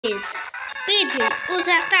Pedir,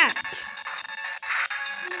 usa ataque.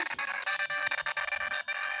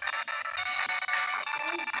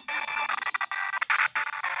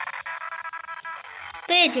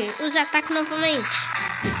 Pedir, usa ataque novamente.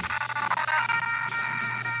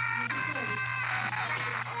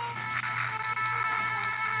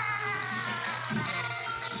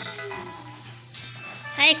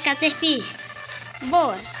 Aí, caterpie.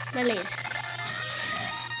 Boa, beleza.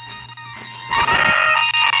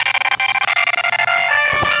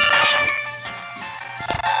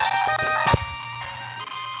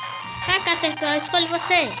 Caterpie, eu escolho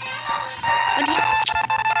você.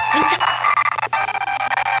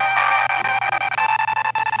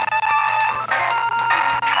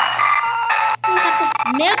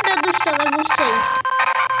 Meu Deus do céu, é você.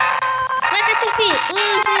 Vai, caterpie,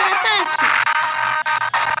 use o ataque.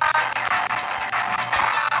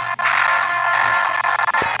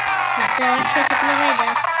 Então, eu acho que esse aqui não vai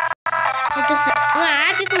dar. Então, uma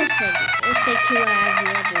ave consegue. Eu sei que uma ave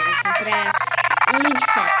é boa contra um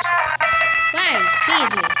inseto. Vai,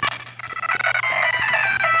 filho.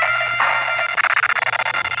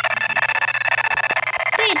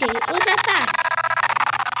 Filho, usa ataque.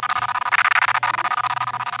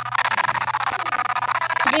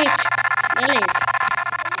 Crítico, beleza.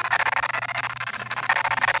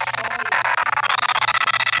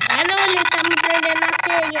 Ah não, ele tá me prendendo na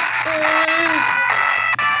teia.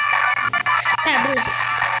 Tá, Bruce.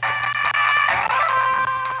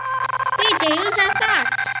 Filho, usa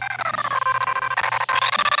ataque.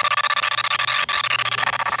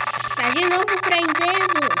 Tá de novo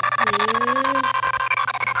prendendo.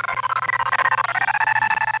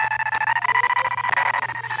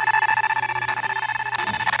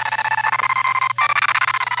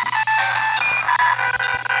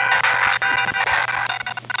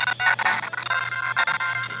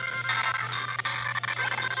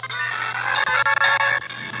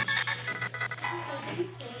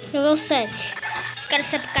 Nível 7. Quero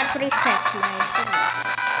ser picado por inseto,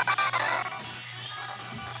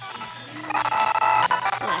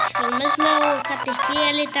 mas pelo menos meu caterpie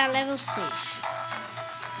ele tá level 6.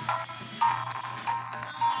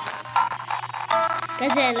 Quer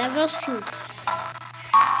dizer, level 5.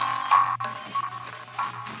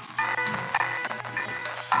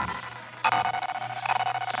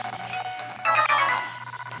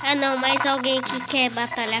 Ah não, mais alguém que quer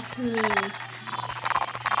batalhar comigo.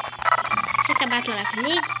 Você quer batalhar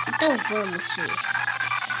comigo? Então vamos ver.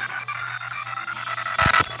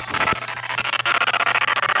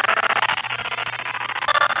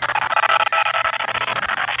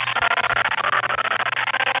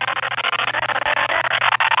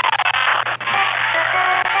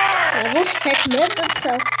 Level 7, meu Deus do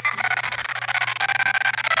céu.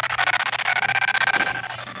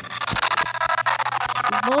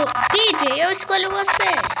 Peter, eu escolho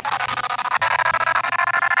você.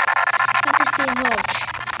 Volte.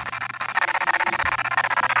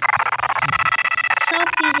 Só o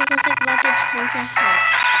Peter consegue bater de frente a frente.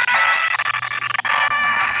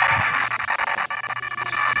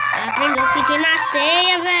 Aprendeu a pedir na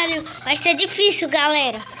teia, velho. Vai ser difícil,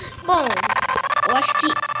 galera. Bom, eu acho que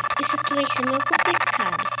isso aqui vai ser meio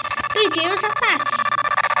complicado. Pedir os ataques.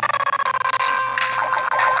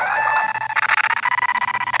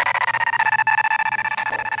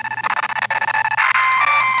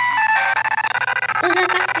 Os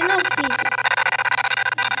ataques de novo, Peter.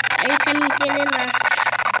 Aí ele quer me envenenar.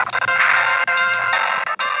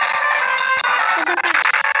 Os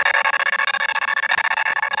ataques.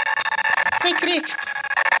 Foi crítico.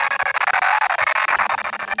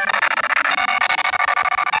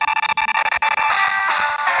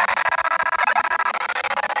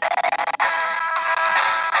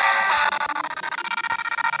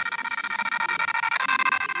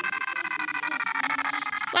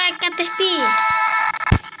 Vai, caterpie.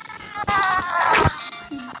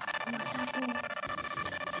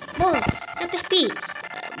 Bom, caterpie.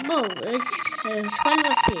 Bom, eu escolho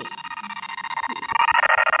você.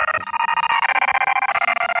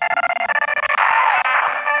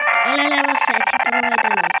 Olha, level 7, então não vai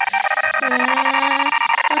dar não.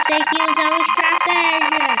 Vou ter que usar uma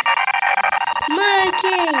estratégia.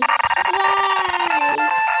 Monkey, vai!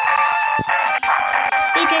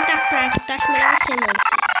 Peter tá fraco, tá achando melhor você não.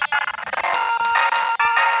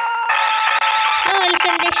 Não, ele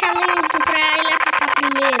quer me deixar lento pra ele atacar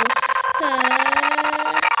primeiro.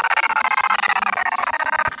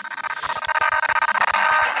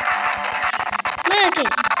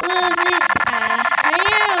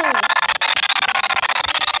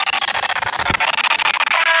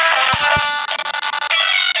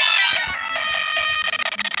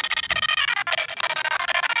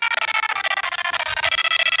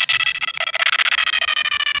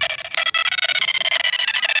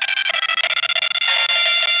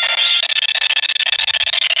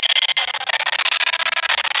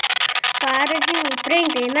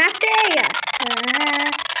 prender na teia.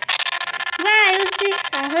 Vai, use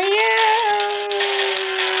arranhão.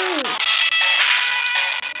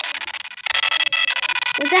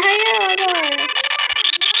 Usa arranhão agora.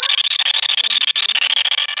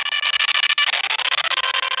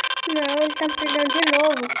 Não, ele tá prendendo de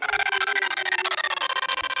novo.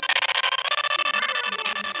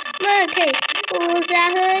 Monkey, usa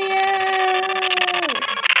arranhão.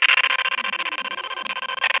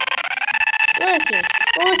 Monkey,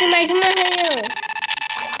 use mais um arranhão.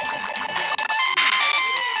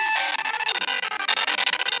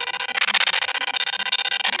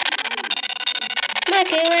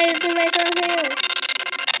 Monkey, use mais um arranhão.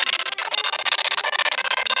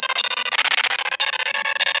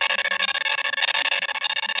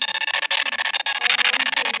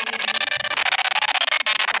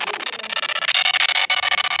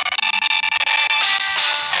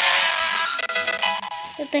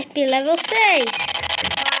 Caterpie level 6.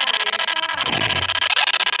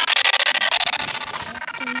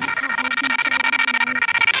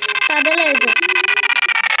 Tá, beleza.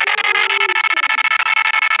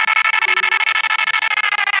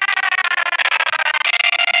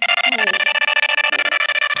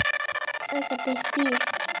 Ai, Caterpie,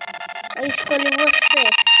 eu escolho você.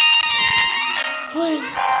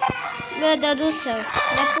 Meu Deus do céu,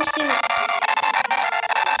 não é possível.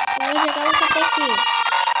 Eu vou jogar o Caterpie.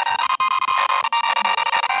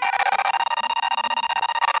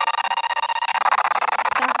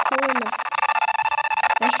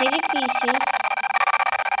 Vai ser difícil, hein?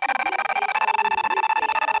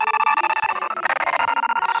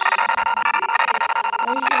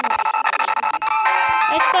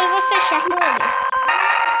 Eu escolho você, Charmander.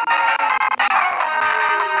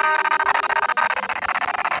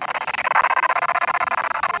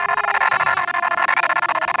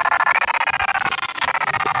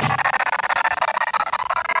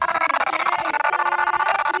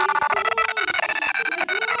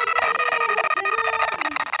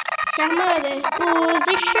 Charmander,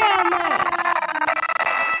 use chamas.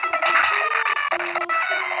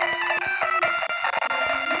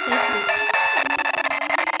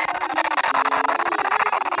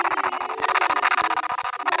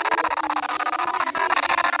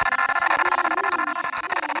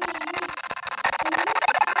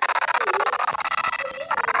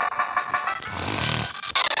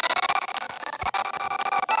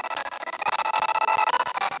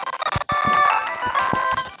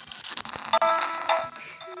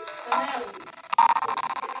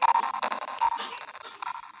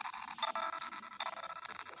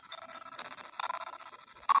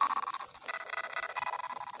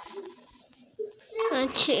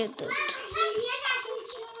 Antídoto. Eu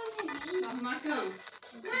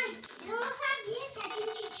não sabia que a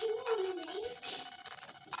gente tinha um neném.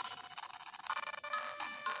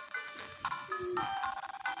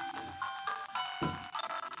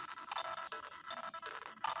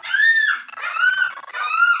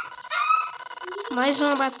 Mais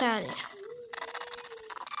uma batalha.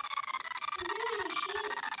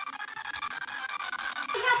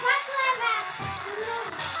 Eu já posso levar.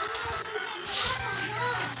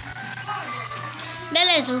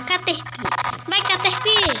 Beleza, um Caterpie. Vai,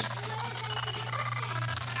 Caterpie.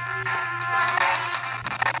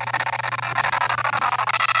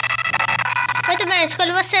 Muito bem,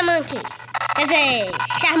 escolho você, Monkey. Quer dizer,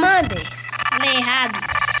 Charmander. Falei errado.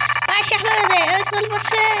 Vai, Charmander, eu escolho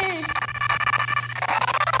você.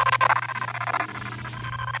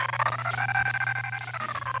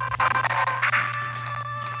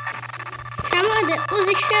 Charmander,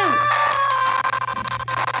 use chamas.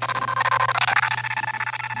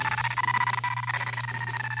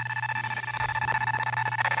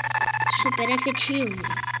 Super efetivo.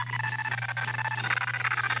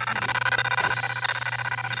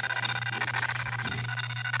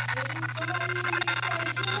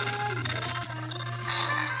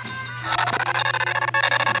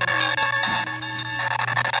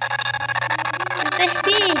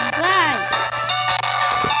 Caterpie, vai.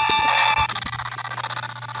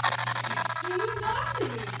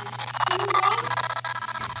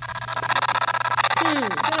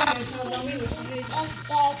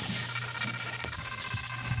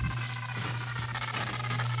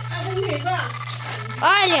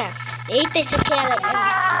 Olha! Eita, esse aqui é legal.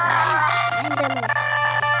 Ainda não.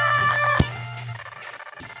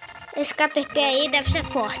 Esse Caterpie aí deve ser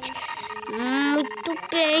forte. Muito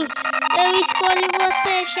bem. Eu escolho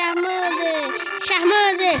você, Charmander.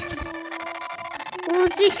 Charmander!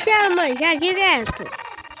 Use chama já direto.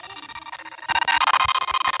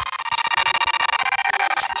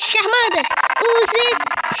 Charmander! Use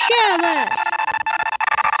chamas!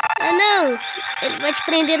 Ah, não! Ele vai te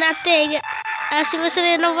prender na teia. Assim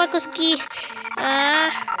você não vai conseguir.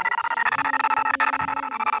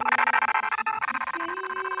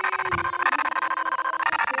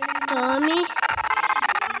 Tome.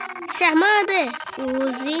 Charmander.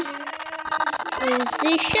 Use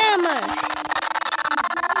chama.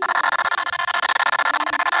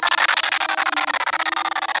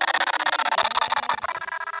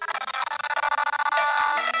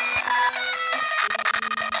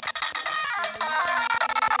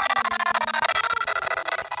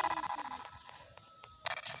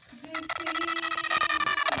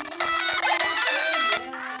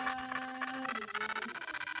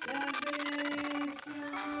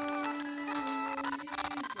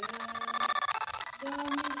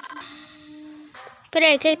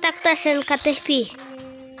 Peraí, o que tá acontecendo, caterpie?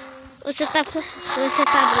 Você tá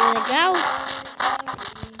legal?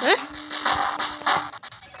 Hã?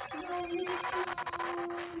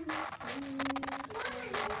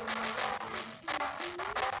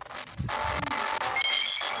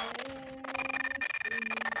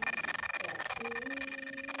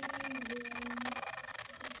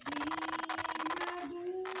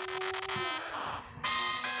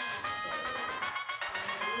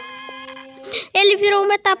 Ele virou um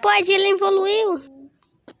metapoid, ele evoluiu.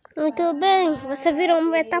 Muito bem, você virou um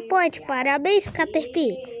metapoid. Parabéns,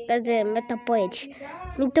 caterpie. Quer dizer, metapoid.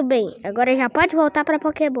 Muito bem, agora já pode voltar pra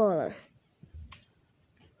Pokébola.